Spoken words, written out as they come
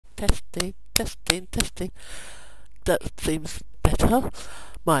Testing, testing, testing. That seems better.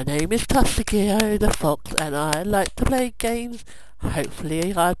 My name is Tussigio the Fox, and I like to play games.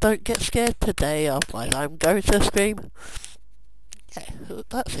 Hopefully I don't get scared today of what I'm going to stream. Yeah,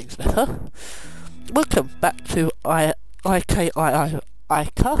 that seems better. Welcome back to ikai.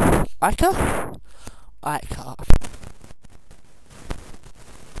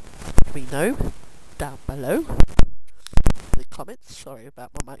 Let me know down below in the comments. Sorry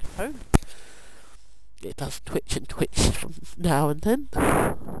about my microphone. It does twitch and twitch from now and then.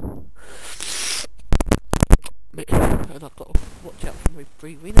 And I've got to watch out for my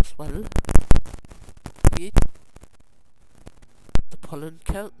breathing as well. The pollen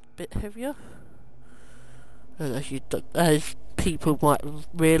count a bit heavier. And as people might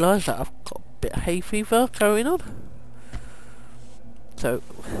realise that I've got a bit of hay fever going on. So,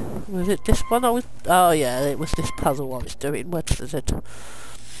 was it this one I was... Oh yeah, it was this puzzle I was doing. What is it?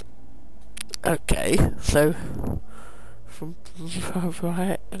 Okay, so... From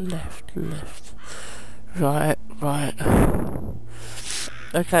right, left, right.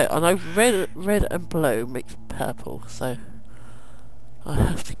 Okay, I know red and blue makes purple, so... I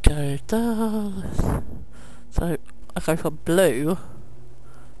have to go down... So, I go from blue,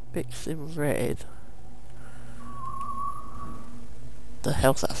 mixing red... The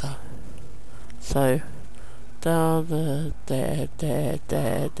hell's that sound? So down there.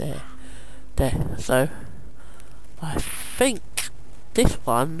 So I think this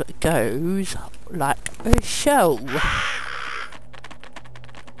one goes like a shell.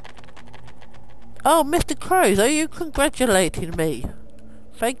 Oh, Mr. Crows, are you congratulating me?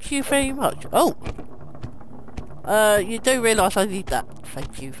 Thank you very much. Oh, you do realise I need that.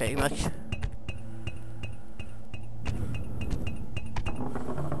 Thank you very much.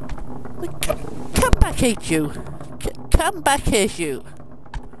 Come back here, you! Come back here, you!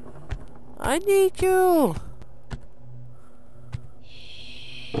 I need you!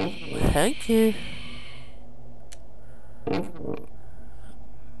 Thank you.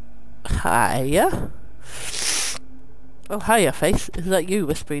 Hiya? Oh, hiya, face. Is that you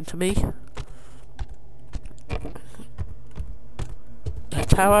whispering to me?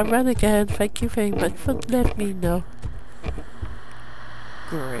 That's how I run again. Thank you very much for letting me know.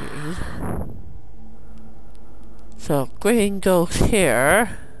 Green. So green goes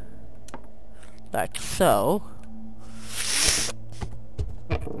here, like so.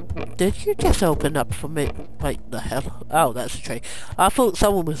 Did you just open up for me? Wait, the hell? Oh, that's a tree. I thought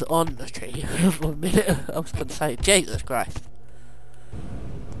someone was on the tree for a minute. I was going to say, Jesus Christ.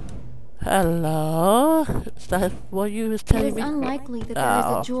 Hello? Is that what you was telling me? It is unlikely that there is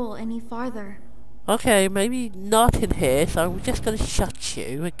a jewel any farther. Okay, maybe not in here, so I'm just gonna shut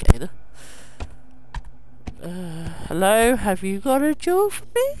you again. Hello? Have you got a jewel for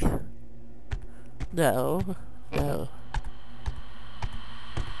me? No.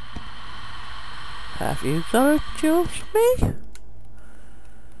 Have you got a jewel for me?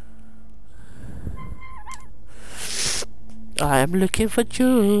 I am looking for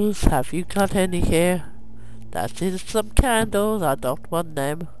jewels. Have you got any here? That is some candles. I don't want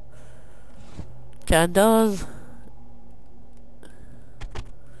them. Candles?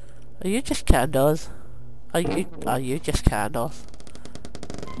 Are you just candles? Are you just candles?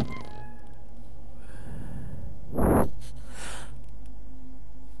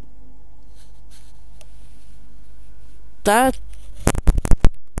 That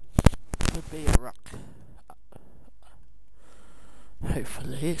would be a rock.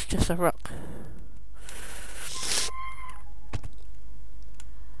 Hopefully it's just a rock.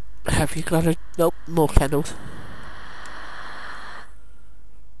 Have you got a... Nope, more candles.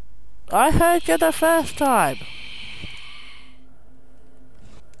 I heard you the first time.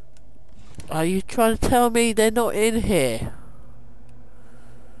 Are you trying to tell me they're not in here?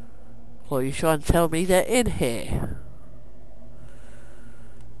 Or are you trying to tell me they're in here?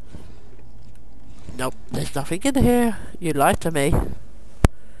 Nope, there's nothing in here. You lied to me.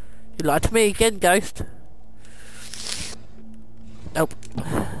 You lied to me again, ghost. Nope.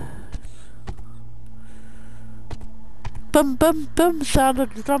 Bum bum bum, sound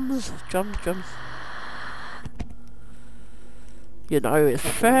of the drums. Drums. You know, it's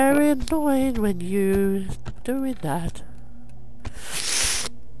very annoying when you doing that.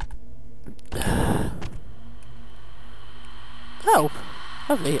 Oh,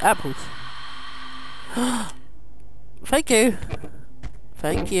 lovely apples. Thank you.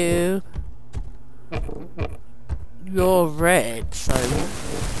 Thank you. You're red, so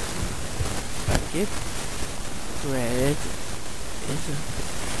thank you. Red is a...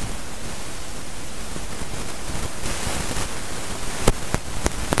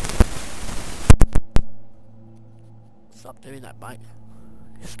 doing that, mate.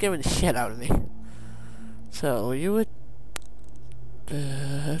 You're scaring the shit out of me. So, you would...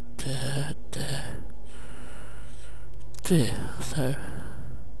 So...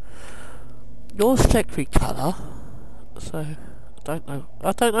 Your secretary colour... So... I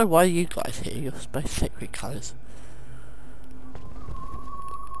don't know why you guys here, you're both secretary colours.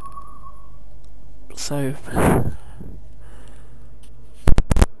 So...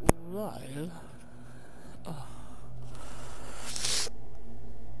 Right... Oh.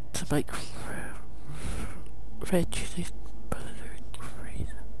 To make... Red chili...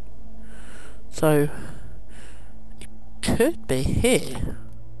 So... It could be here.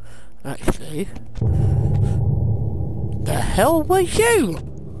 Actually... The hell was you?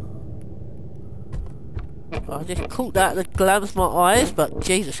 I just caught that at the glance of my eyes, but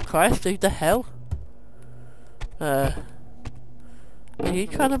Jesus Christ, who the hell? Are you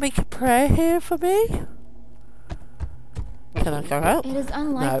trying to make a prayer here for me? Can I go out? It is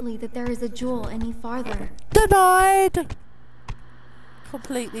unlikely that there is a jewel any farther. Denied!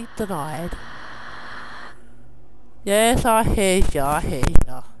 Completely denied. Yes, I hear ya,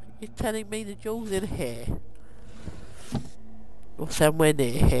 You're telling me the jewel's in here. Or somewhere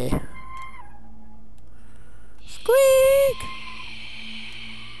near here. Squeak!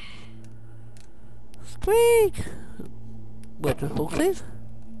 Squeak! Where the horses?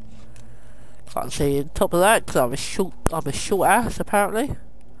 Can't see on top of that because I'm a short ass apparently.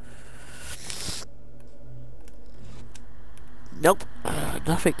 Nope,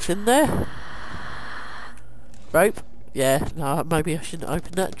 nothing's in there. Rope? Yeah, no, maybe I shouldn't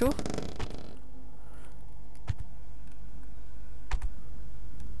open that drawer.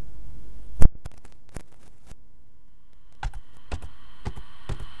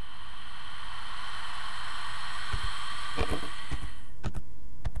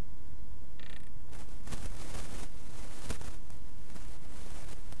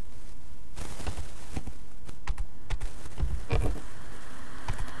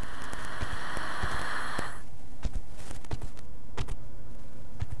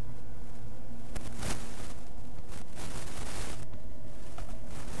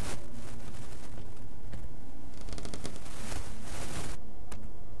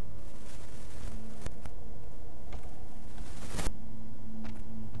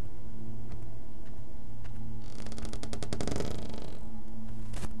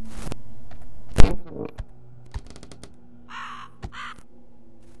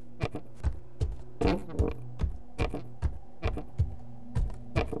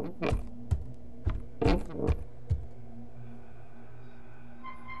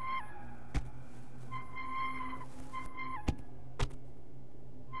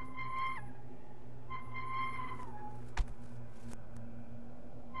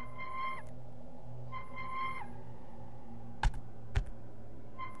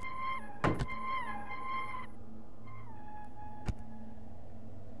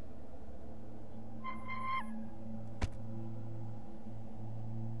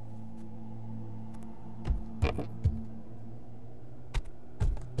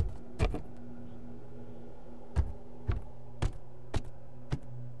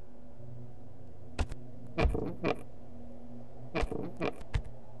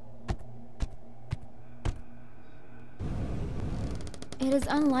 It is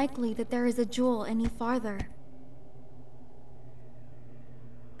unlikely that there is a jewel any farther.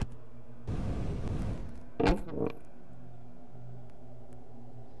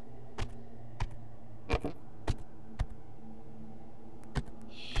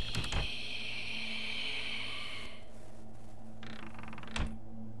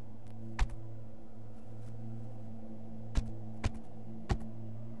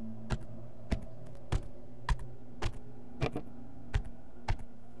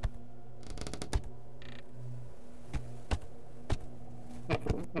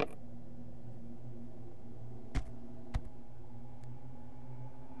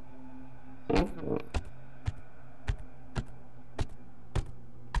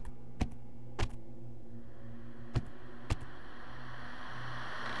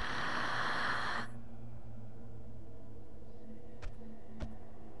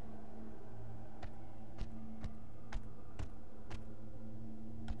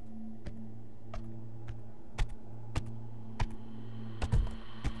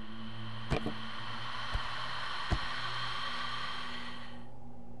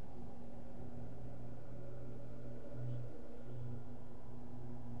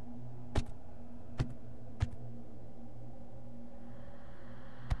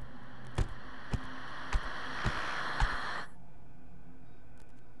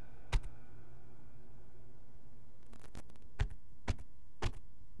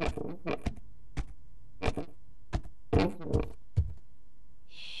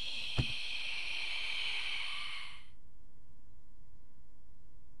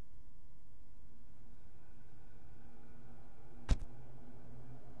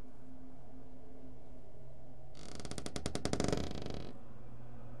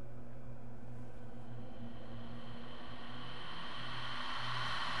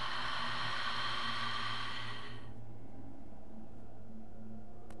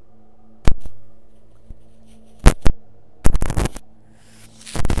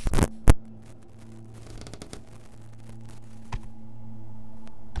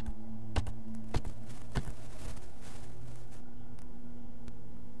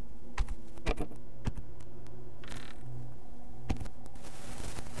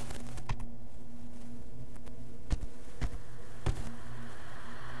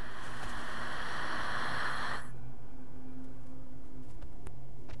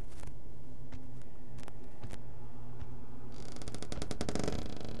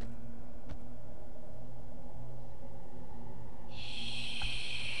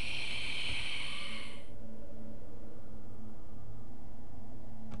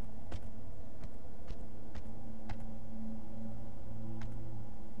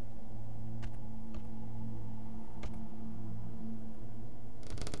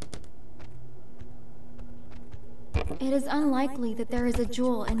 It is unlikely that there is a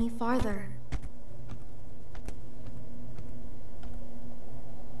jewel any farther.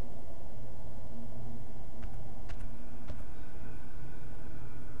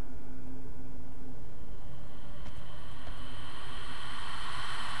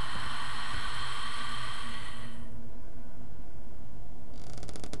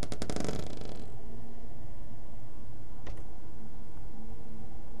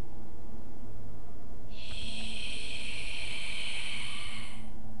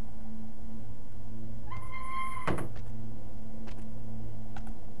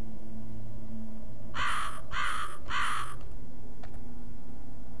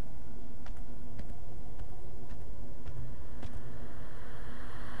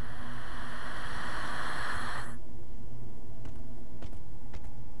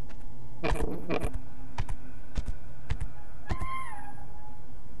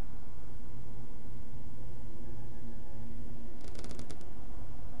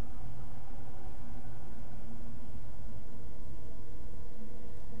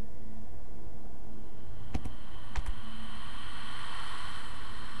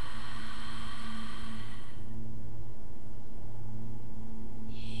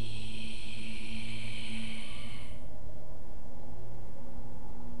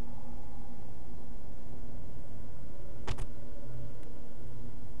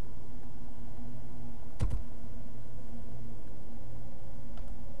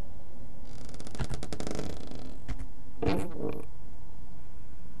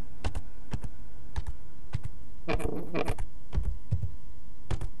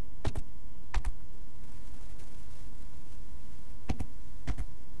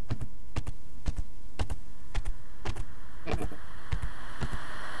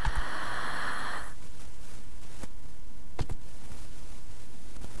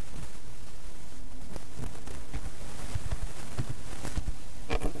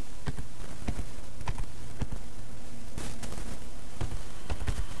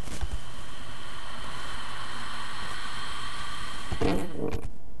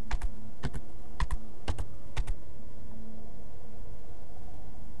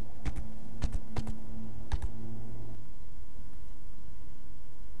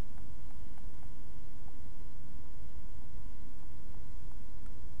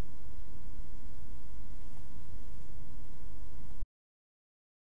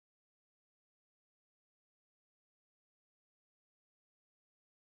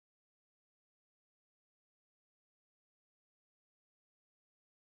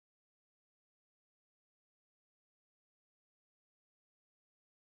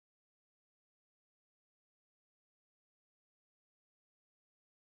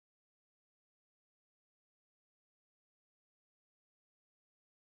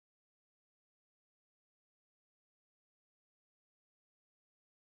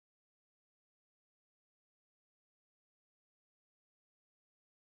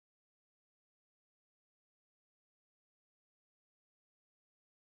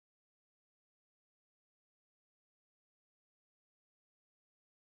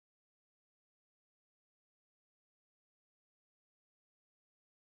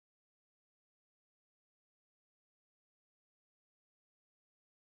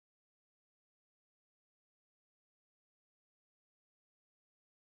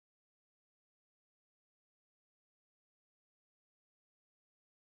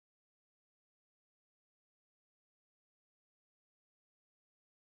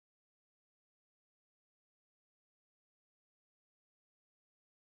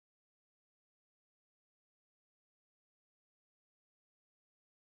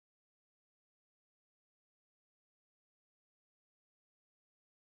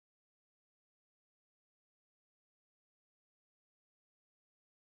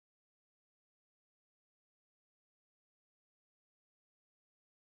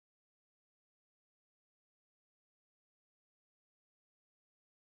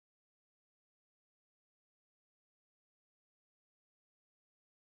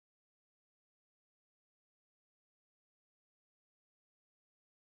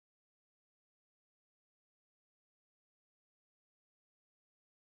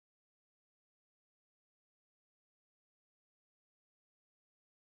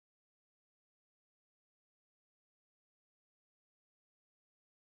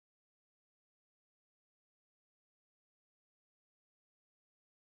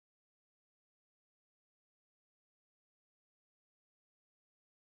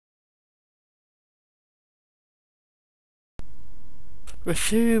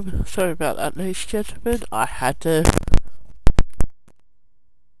 Resume. Sorry about that, ladies and gentlemen. I had to...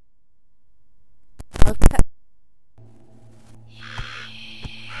 Okay.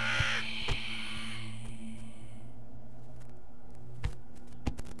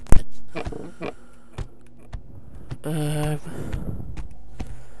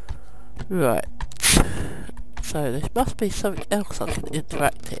 Right. So there must be something else I can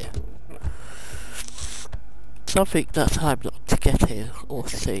interact here. Something that I'm not to get in or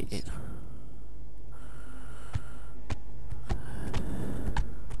see in.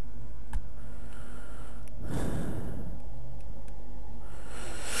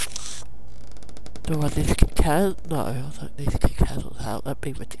 Do I need to get candles? No, I don't need to get candles out. That'd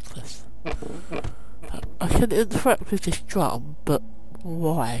be ridiculous. I can interact with this drum, but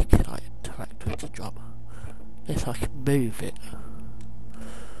why can I interact with the drum? Yes, I can move it,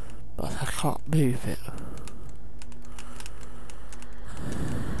 but I can't move it.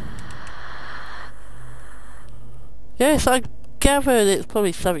 Yes, I gathered it's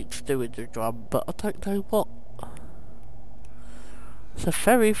probably something to do with the drum, but I don't know what. It's a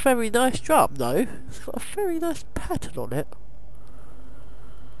very, very nice drum though. It's got a very nice pattern on it.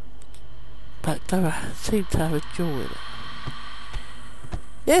 But don't seem to have a jewel in it.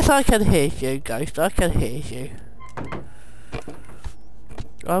 Yes, I can hear you, Ghost. I can hear you.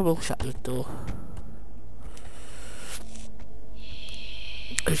 I will shut the door.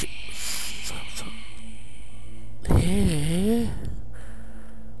 Is it here?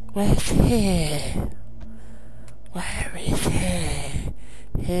 Where's here? Where is here?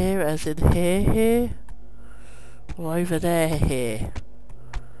 Here as in here? Or over there here?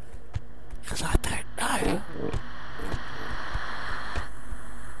 Because I don't know.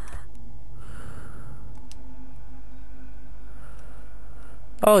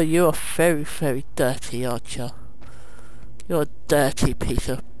 Oh, you're very, very dirty, aren't you? You're a dirty piece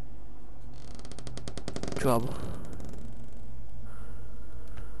of drum.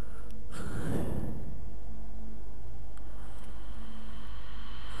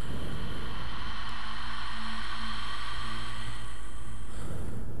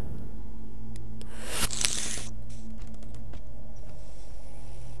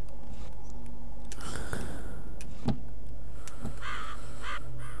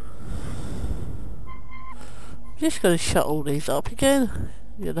 Just gonna shut all these up again,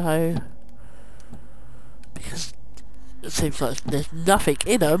 you know, because it seems like there's nothing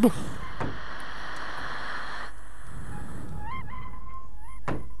in them.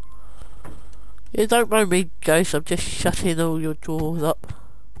 You don't mind me, Ghost, I'm just shutting all your drawers up.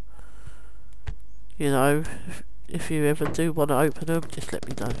 You know, if you ever do want to open them, just let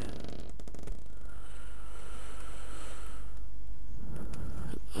me know.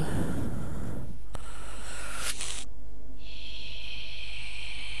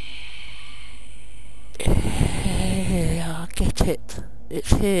 Yeah, I get it. It's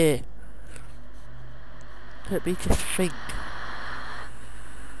here. Let me just think.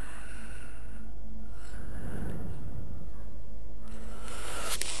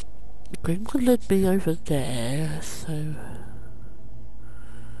 The green one led me over there, so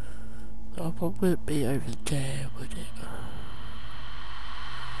that one wouldn't be over there, would it?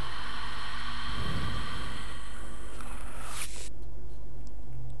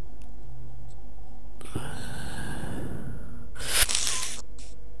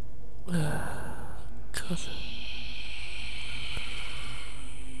 God.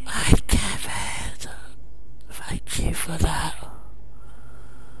 I gathered. Thank you for that.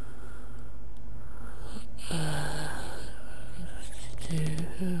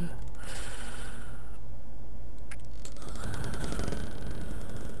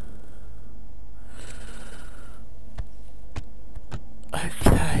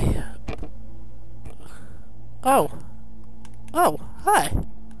 Okay. Oh. Oh, hi.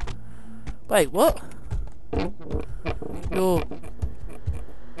 Wait, what? You're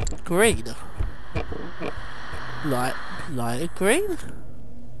green. Light green?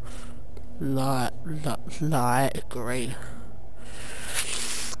 Light green.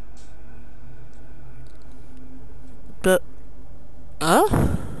 But,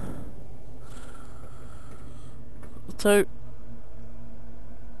 huh? So,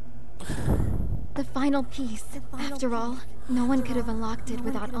 The final piece. After all, no one could have unlocked it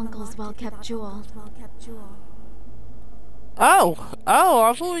without Uncle's well-kept jewel. oh,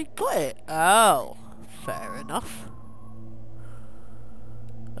 I've already got it. Oh, fair enough.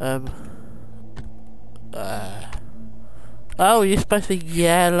 Oh, you're supposed to be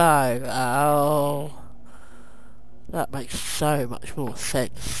yellow. Oh, that makes so much more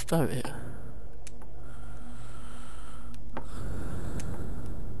sense, don't it?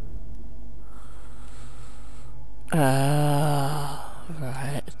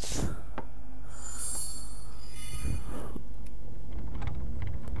 Right.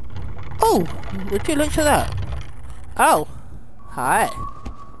 Oh, would you look at that? Oh, hi.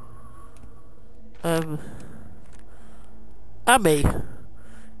 Ami,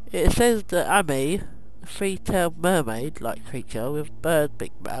 It says that Amy, a three-tailed mermaid-like creature with a bird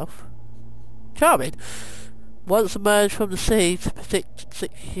big mouth, charming, once emerged from the sea to predict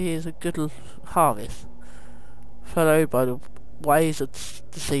 6 years of good harvest, followed by the waves of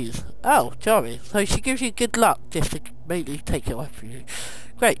the seas. Oh, charming. So she gives you good luck just to immediately take it away from you.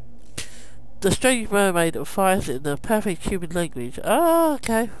 Great. The strange mermaid fires in the perfect human language. Oh,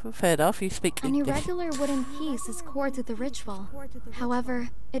 okay. Fair enough. You speak An English. irregular wooden piece is core to the ritual. However,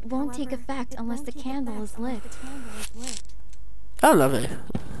 it won't take effect unless the candle is lit. Oh, lovely.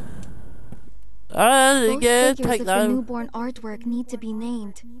 Both Yeah, figures take of the that. newborn artwork need to be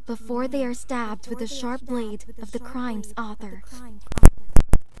named before they are stabbed with the sharp blade of the crime's author.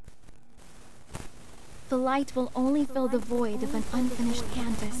 The light will only fill the void of an unfinished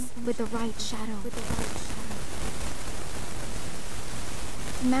canvas with the right shadow.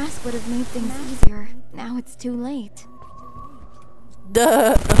 The mask would have made things easier. Now it's too late.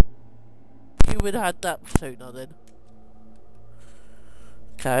 Duh. You would have had that sooner then.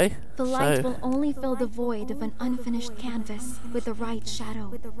 Okay. The light will only fill the void of an unfinished canvas with the right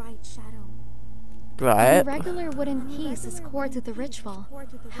shadow. Right. An irregular wooden piece is core to the ritual.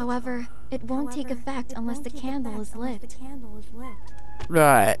 However, it won't take effect unless the candle is lit.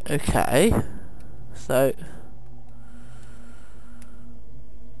 Right, okay. So...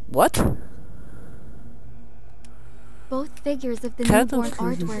 What? Both figures of the Candle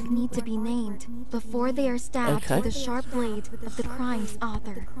newborn artwork need to be named before they are stabbed with the sharp blade of the crime's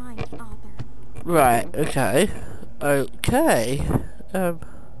author. Right, okay. Okay.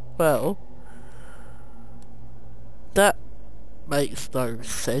 Well... That makes no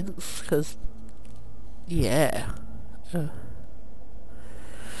sense, because... Yeah.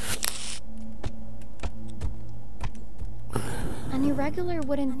 An irregular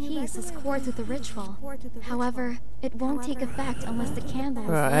wooden piece is core to the ritual. However, it won't take effect unless the candle is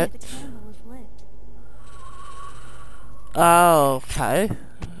lit. Oh, okay.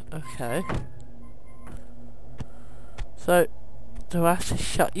 Okay. So, do I have to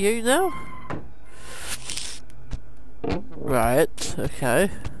shut you now? Right, okay.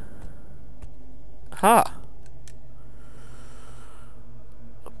 Ha!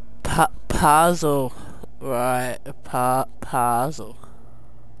 Puzzle. Right, a puzzle.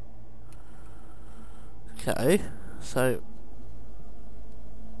 Okay, so...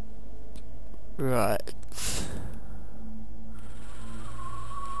 Right.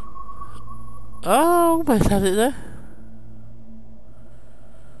 Oh, almost had it there.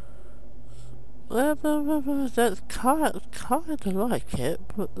 That's kind of like it,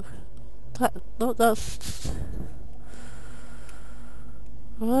 but that's.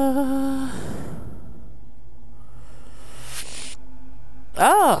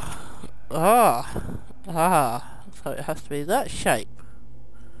 So it has to be that shape.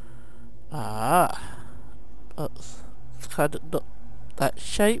 That's kind of not that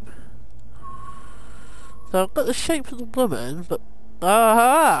shape. So I've got the shape of the woman, but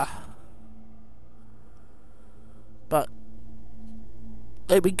but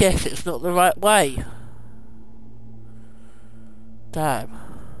let me guess, it's not the right way. Damn.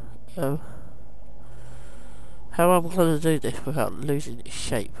 How am I going to do this without losing its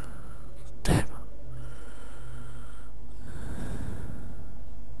shape? Damn.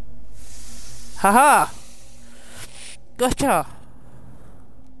 Haha! Gotcha!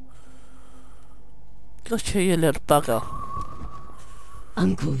 Gotcha, you little bugger.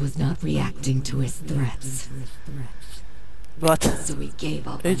 Uncle was not reacting to his threats. What? So he gave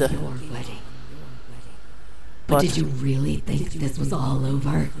up on Either. your wedding. But did you really think this was all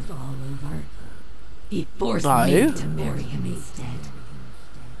over? He forced me to marry him instead.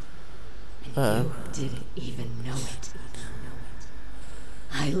 And you didn't even know it.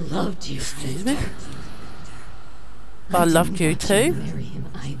 I loved you, Excuse sister. me? I loved you didn't want too. to marry him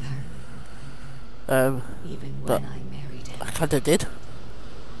either. Even But when I married him, I kinda did.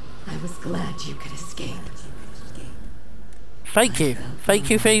 I was glad you could escape. Thank you. Thank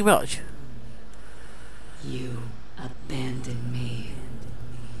you very much. You abandoned me.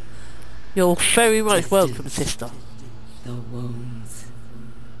 You're very much Distance. welcome, sister. The wounds,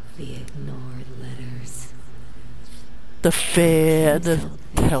 the ignored letters. The fear and the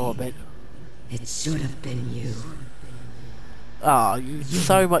torment. It should have been you. Ah, you're You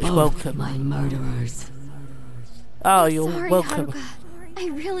so were much both welcome. my murderers. Oh, you're Sorry, welcome. Haruka. I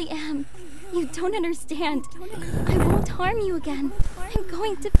really am. You don't understand. I won't harm you again. I'm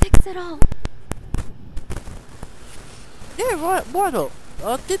going to fix it all. Yeah, right, why not?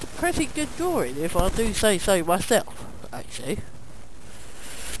 I did a pretty good drawing, if I do say so myself, actually.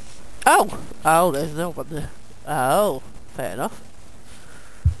 Oh! Oh, there's no one there. Oh, fair enough.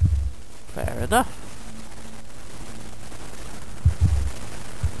 Fair enough.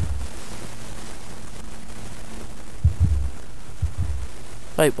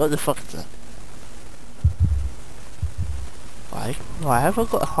 Wait, what the fuck is that? Why have I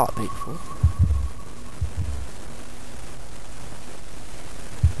got a heartbeat for?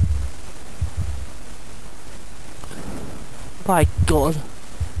 My god.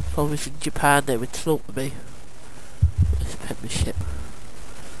 If I was in Japan they would slaughter me. This penmanship.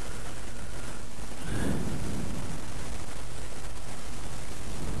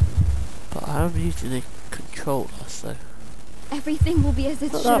 But I'm using a controller, so... Everything will be as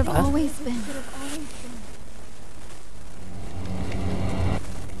it should have always been.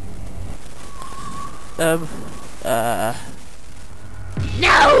 No!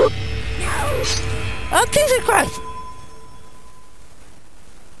 No! Oh, Jesus Christ!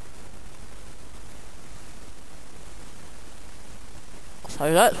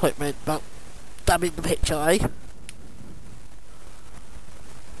 So that's what it meant about dabbing the picture, eh?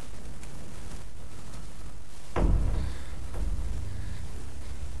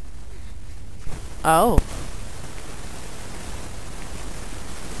 Oh.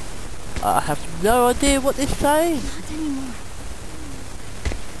 I have no idea what this says. Not anymore.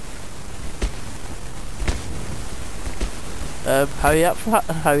 Hurry up,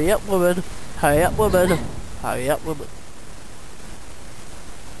 woman. Hurry up, woman. Hurry up, woman.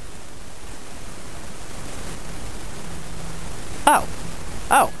 Oh.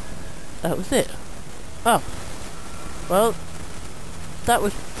 Oh. That was it. Oh. Well, that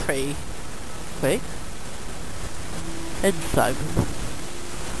was pretty quick. And so,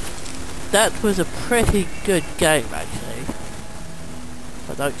 that was a pretty good game actually.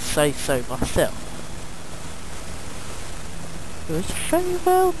 I don't say so myself. It was very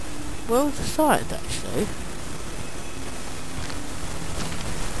well designed actually.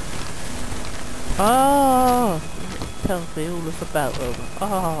 Oh, it tells me all about them.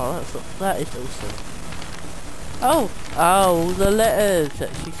 Oh, that is awesome. Oh, the letters that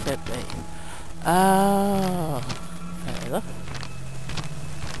she sent me. Oh, fair enough.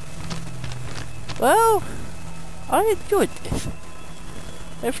 Well, I enjoyed this.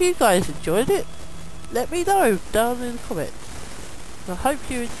 If you guys enjoyed it, let me know down in the comments. I hope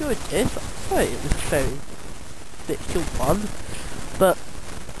you enjoyed this. Sorry it was a very bit short one, but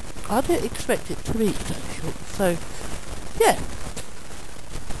I didn't expect it to be so short, so yeah.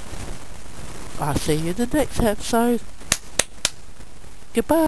 I'll see you in the next episode. Goodbye.